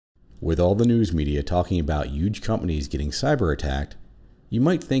With all the news media talking about huge companies getting cyber attacked, you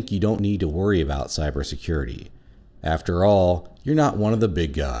might think you don't need to worry about cybersecurity. After all, you're not one of the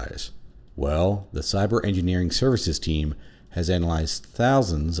big guys. Well, the Cyber Engineering Services team has analyzed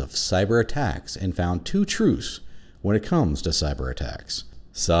thousands of cyber attacks and found two truths when it comes to cyber attacks.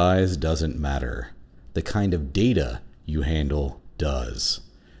 Size doesn't matter. The kind of data you handle does.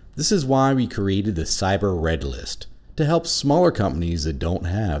 This is why we created the Cyber Red List, to help smaller companies that don't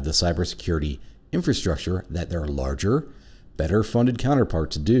have the cybersecurity infrastructure that their larger, better funded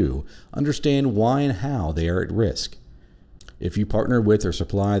counterparts do understand why and how they are at risk. If you partner with or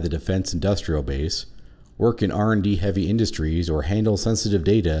supply the defense industrial base, work in R&D heavy industries, or handle sensitive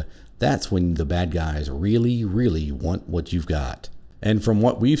data, that's when the bad guys really want what you've got. And from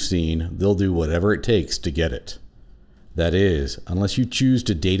what we've seen, they'll do whatever it takes to get it. That is, unless you choose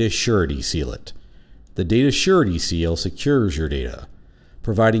to data surety seal it. The data surety seal secures your data,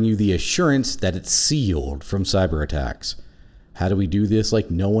 providing you the assurance that it's sealed from cyber attacks. How do we do this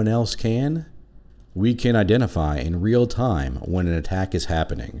like no one else can? We can identify in real time when an attack is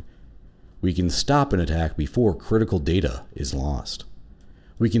happening. We can stop an attack before critical data is lost.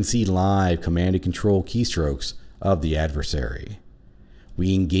 We can see live command and control keystrokes of the adversary.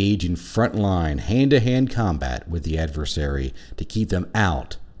 We engage in frontline hand-to-hand combat with the adversary to keep them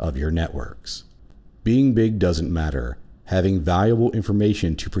out of your networks. Being big doesn't matter. Having valuable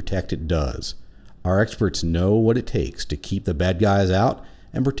information to protect it does. Our experts know what it takes to keep the bad guys out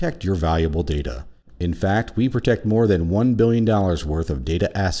and protect your valuable data. In fact, we protect more than $1 billion worth of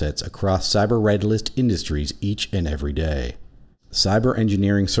data assets across Cyber Red List industries each and every day. Cyber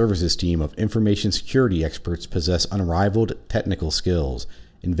Engineering Services team of information security experts possess unrivaled technical skills,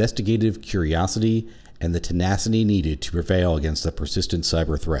 investigative curiosity, and the tenacity needed to prevail against the persistent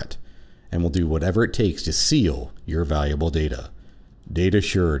cyber threat, and will do whatever it takes to seal your valuable data. Data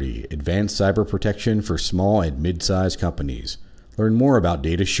surety, advanced cyber protection for small and mid-sized companies. Learn more about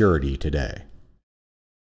data surety today.